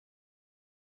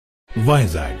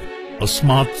VIZAG, a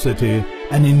smart city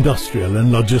and industrial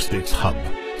and logistics hub,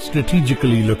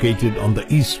 strategically located on the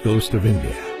east coast of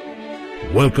India.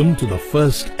 Welcome to the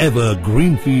first ever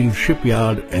greenfield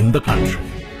shipyard in the country.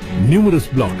 Numerous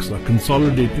blocks are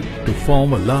consolidated to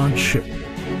form a large ship.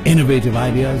 Innovative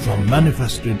ideas are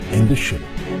manifested in the ship.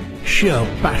 Sheer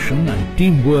passion and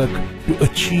teamwork to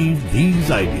achieve these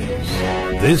ideas.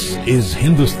 This is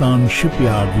Hindustan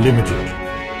Shipyard Limited.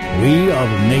 We are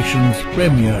the nation's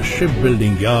premier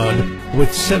shipbuilding yard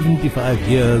with 75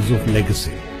 years of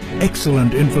legacy.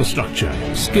 Excellent infrastructure,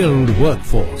 skilled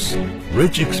workforce,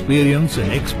 rich experience and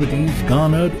expertise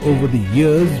garnered over the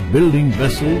years building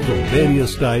vessels of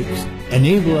various types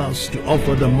enable us to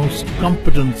offer the most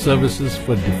competent services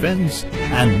for defense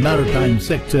and maritime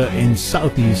sector in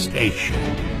Southeast Asia.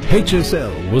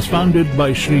 HSL was founded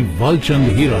by Shri Valchand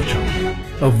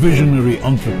Hirachand, a visionary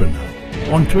entrepreneur.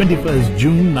 On 21st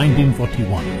June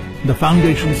 1941, the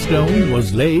foundation stone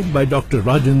was laid by Dr.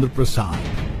 Rajendra Prasad.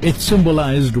 It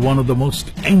symbolized one of the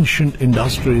most ancient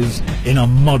industries in a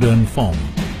modern form.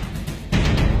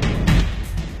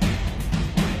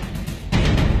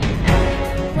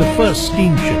 The first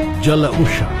steamship, Jala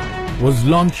Usha, was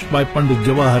launched by Pandit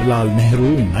Jawaharlal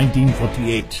Nehru in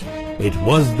 1948. It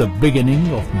was the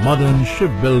beginning of modern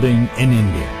shipbuilding in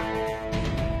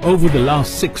India. Over the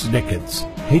last 6 decades,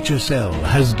 HSL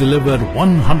has delivered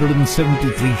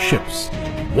 173 ships,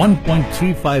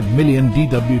 1.35 million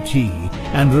DWT,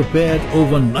 and repaired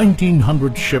over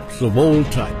 1900 ships of all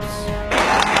types.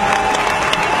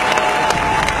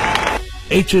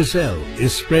 HSL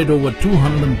is spread over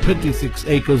 236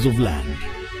 acres of land.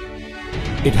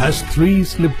 It has 3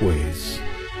 slipways,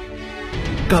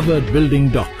 covered building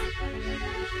dock,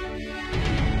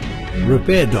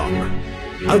 repair dock,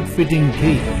 outfitting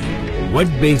quay, wet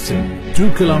basin,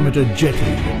 2-kilometer jetty,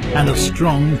 and a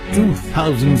strong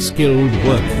 2,000 skilled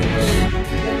workforce.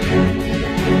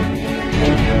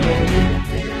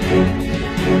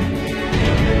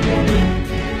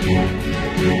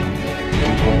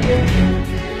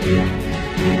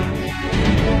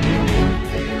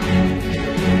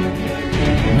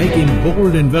 Making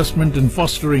bold investment in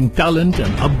fostering talent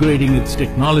and upgrading its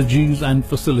technologies and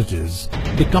facilities,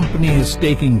 the company is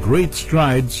taking great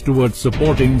strides towards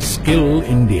supporting Skill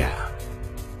India.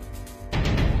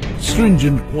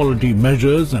 Stringent quality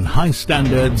measures and high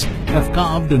standards have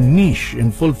carved a niche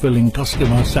in fulfilling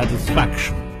customer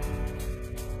satisfaction.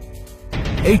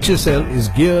 HSL is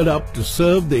geared up to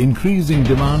serve the increasing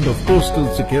demand of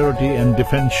coastal security and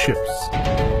defense ships.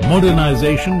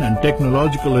 Modernization and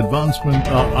technological advancement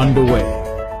are underway.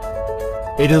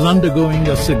 It is undergoing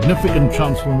a significant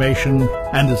transformation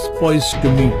and is poised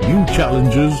to meet new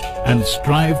challenges and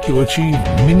strive to achieve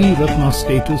Mini Ratna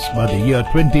status by the year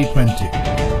 2020.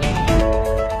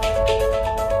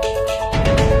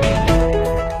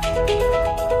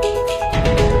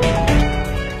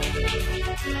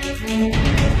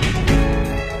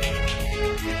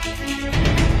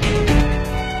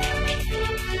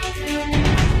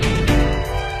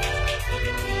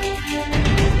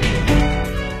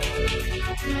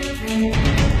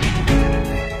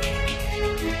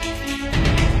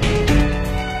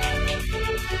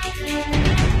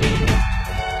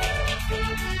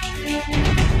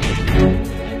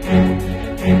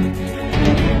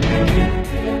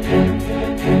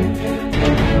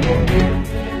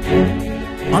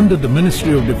 Under the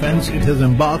Ministry of Defence, it has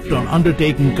embarked on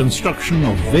undertaking construction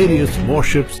of various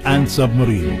warships and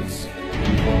submarines.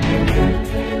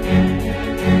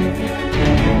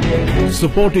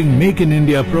 Supporting Make in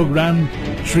India program,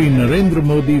 Shri Narendra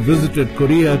Modi visited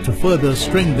Korea to further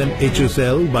strengthen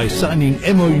HSL by signing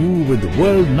MOU with the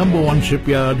world #1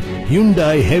 shipyard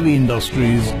Hyundai Heavy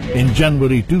Industries in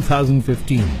January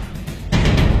 2015.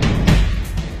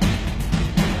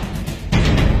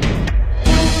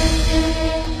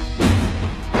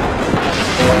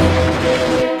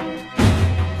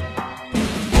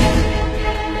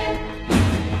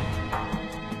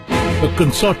 A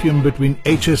consortium between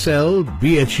HSL,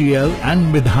 BHEL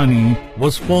and Midhani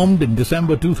was formed in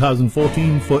December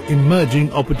 2014 for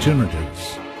emerging opportunities.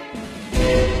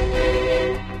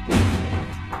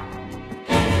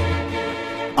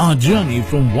 Our journey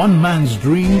from one man's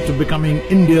dream to becoming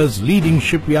India's leading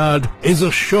shipyard is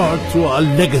assured through our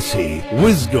legacy,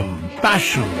 wisdom,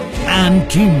 passion and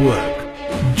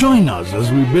teamwork. Join us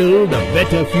as we build a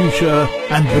better future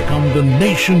and become the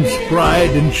nation's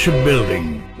pride in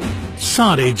shipbuilding.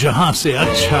 सारे जहां से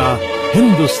अच्छा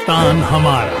हिंदुस्तान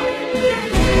हमारा।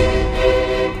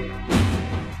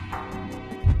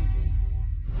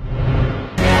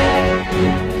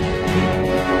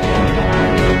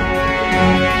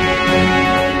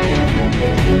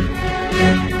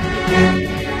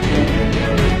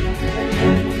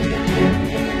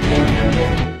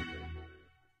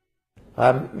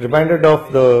 I'm reminded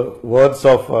of the words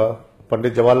of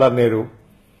Pandit Jawaharlal Nehru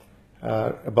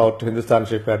about Hindustan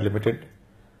Shipyard Limited.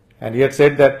 And he had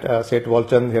said that Seth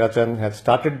Walchand Hirachand had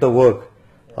started the work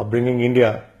of bringing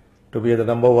India to be the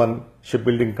 #1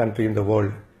 shipbuilding country in the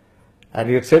world. And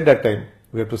he had said that time,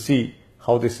 we have to see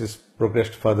how this is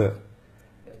progressed further.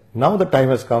 Now the time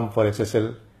has come for HSL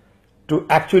to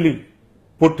actually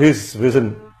put his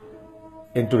vision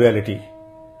into reality.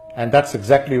 And that's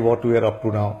exactly what we are up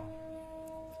to now.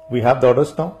 We have the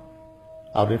orders now.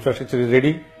 Our infrastructure is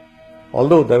ready.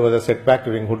 Although there was a setback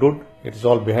during Hudud, it is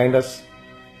all behind us.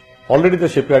 Already the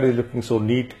shipyard is looking so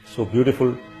neat, so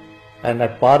beautiful, and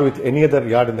at par with any other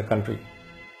yard in the country.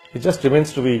 It just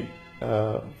remains to be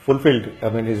fulfilled. I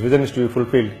mean, his vision is to be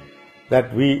fulfilled,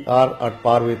 that we are at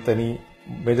par with any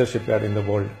major shipyard in the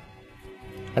world.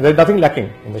 And there is nothing lacking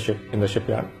in the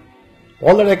shipyard.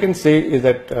 All that I can say is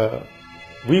that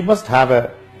we must have a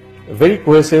very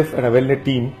cohesive and a well-knit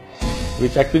team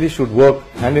which actually should work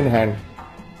hand in hand,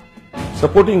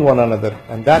 supporting one another,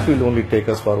 and that will only take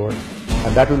us forward,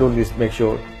 and that will only make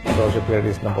sure that our shipyard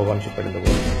is #1 shipyard in the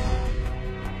world.